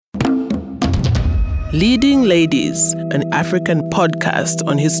Leading Ladies, an African podcast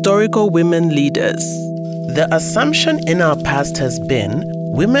on historical women leaders. The assumption in our past has been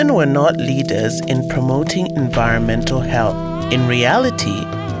women were not leaders in promoting environmental health. In reality,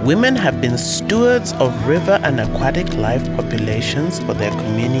 women have been stewards of river and aquatic life populations for their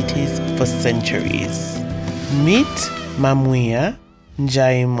communities for centuries. Meet MA-Mwiya,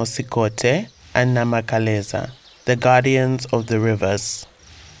 Njaimo, Sikote, and NaMakaleza, the guardians of the rivers.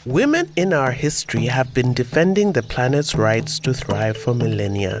 Women in our history have been defending the planet's rights to thrive for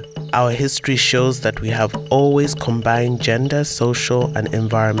millennia. Our history shows that we have always combined gender, social, and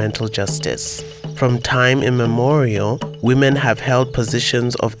environmental justice. From time immemorial, women have held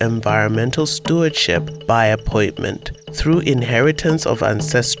positions of environmental stewardship by appointment through inheritance of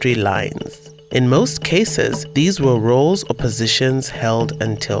ancestry lines. In most cases, these were roles or positions held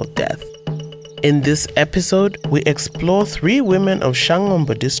until death. In this episode, we explore 3 women of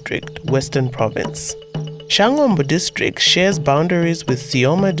Sangombo District, Western Province. Sangombo District shares boundaries with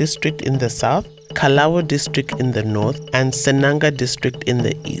Sioma District in the south, Kalawo District in the north, and Senanga District in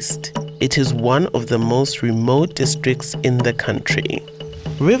the east. It is one of the most remote districts in the country.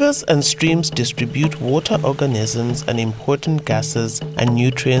 Rivers and streams distribute water organisms and important gases and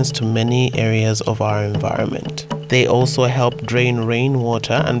nutrients to many areas of our environment. They also help drain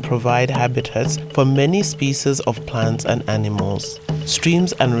rainwater and provide habitats for many species of plants and animals.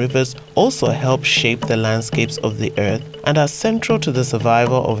 Streams and rivers also help shape the landscapes of the earth and are central to the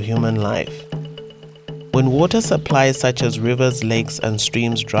survival of human life. When water supplies such as rivers, lakes, and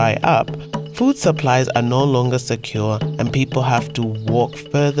streams dry up, food supplies are no longer secure and people have to walk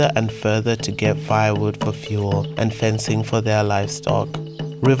further and further to get firewood for fuel and fencing for their livestock.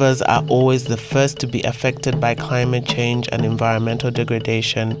 Rivers are always the first to be affected by climate change and environmental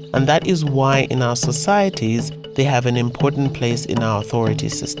degradation, and that is why in our societies, they have an important place in our authority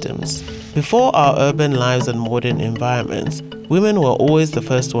systems. Before our urban lives and modern environments, women were always the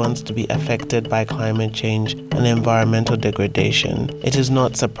first ones to be affected by climate change and environmental degradation. It is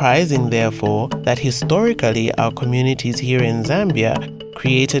not surprising, therefore, that historically our communities here in Zambia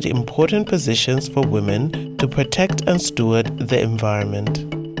created important positions for women to protect and steward the environment.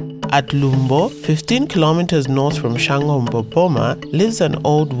 At Lumbo, 15 kilometers north from Sangombo Boma, lives an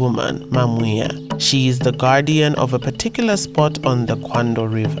old woman, MA-Mwiya. She is the guardian of a particular spot on the Kwando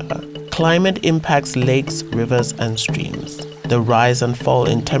River. Climate impacts lakes, rivers, and streams. The rise and fall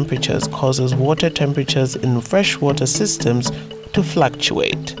in temperatures causes water temperatures in freshwater systems to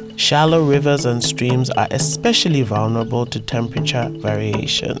fluctuate. Shallow rivers and streams are especially vulnerable to temperature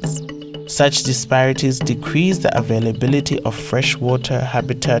variations. Such disparities decrease the availability of freshwater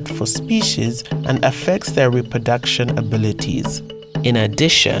habitat for species and affects their reproduction abilities. In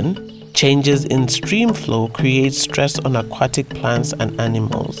addition, changes in stream flow create stress on aquatic plants and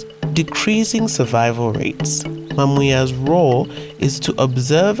animals, decreasing survival rates. MA-Mwiya's role is to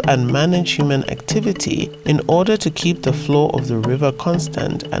observe and manage human activity in order to keep the flow of the river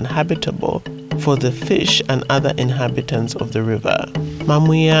constant and habitable for the fish and other inhabitants of the river.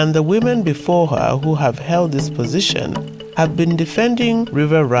 MA-Mwiya and the women before her who have held this position have been defending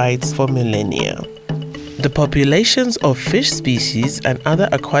river rights for millennia. The populations of fish species and other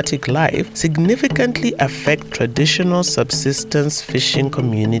aquatic life significantly affect traditional subsistence fishing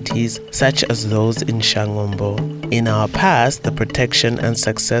communities such as those in Sangombo. In our past, the protection and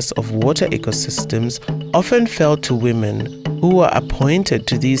success of water ecosystems often fell to women who were appointed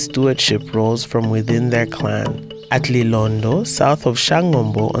to these stewardship roles from within their clan. At Lilondo, south of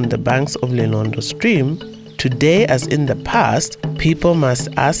Sangombo on the banks of Lilondo stream, today, as in the past, people must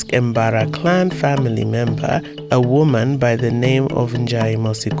ask Mbara clan family member, a woman by the name of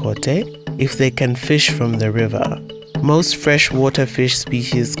Njaimo Sikote, if they can fish from the river. Most freshwater fish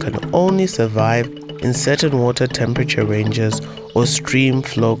species can only survive in certain water temperature ranges or stream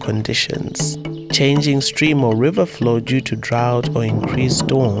flow conditions. Changing stream or river flow due to drought or increased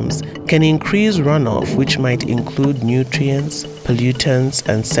storms can increase runoff, which might include nutrients, pollutants,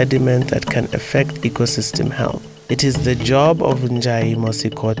 and sediment that can affect ecosystem health. It is the job of Njaimo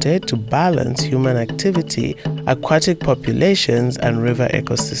Sikote to balance human activity, aquatic populations, and river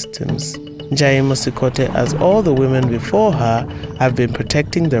ecosystems. Njaimo Sikote, as all the women before her, have been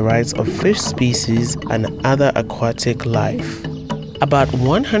protecting the rights of fish species and other aquatic life. About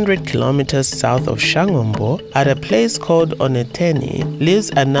 100 kilometers south of Sangombo, at a place called Oneteni,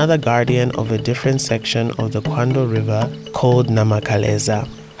 lives another guardian of a different section of the Kwando River called NaMakaleza.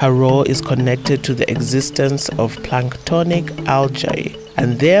 Her role is connected to the existence of planktonic algae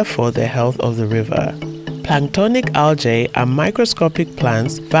and therefore the health of the river. Planktonic algae are microscopic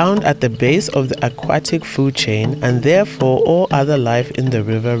plants found at the base of the aquatic food chain, and therefore all other life in the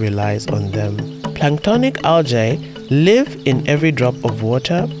river relies on them. Planktonic algae live in every drop of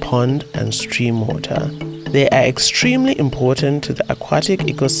water, pond, and stream water. They are extremely important to the aquatic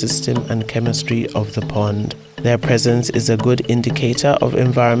ecosystem and chemistry of the pond. Their presence is a good indicator of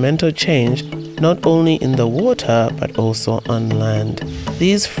environmental change, not only in the water but also on land.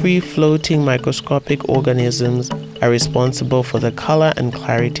 These free-floating microscopic organisms are responsible for the color and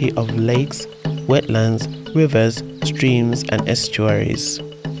clarity of lakes, wetlands, rivers, streams, and estuaries.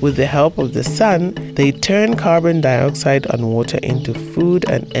 With the help of the sun, they turn carbon dioxide and water into food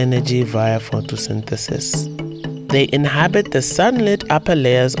and energy via photosynthesis. They inhabit the sunlit upper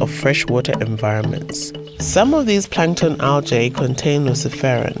layers of freshwater environments. Some of these plankton algae contain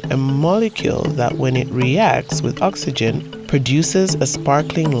luciferin, a molecule that, when it reacts with oxygen, produces a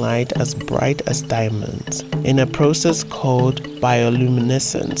sparkling light as bright as diamonds in a process called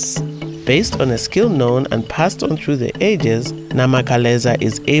bioluminescence. Based on a skill known and passed on through the ages, NaMakaleza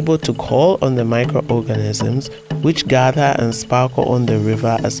is able to call on the microorganisms which gather and sparkle on the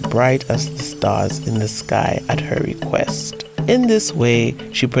river as bright as the stars in the sky at her request. In this way,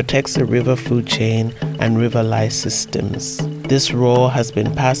 she protects the river food chain and river life systems. This role has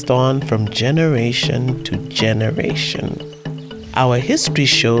been passed on from generation to generation. Our history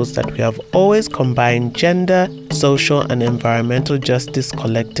shows that we have always combined gender, social, and environmental justice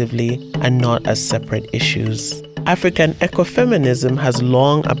collectively and not as separate issues. African ecofeminism has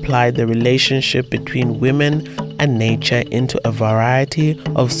long applied the relationship between women and nature into a variety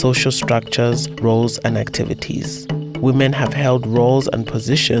of social structures, roles, and activities. Women have held roles and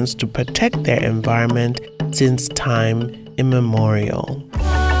positions to protect their environment since time immemorial.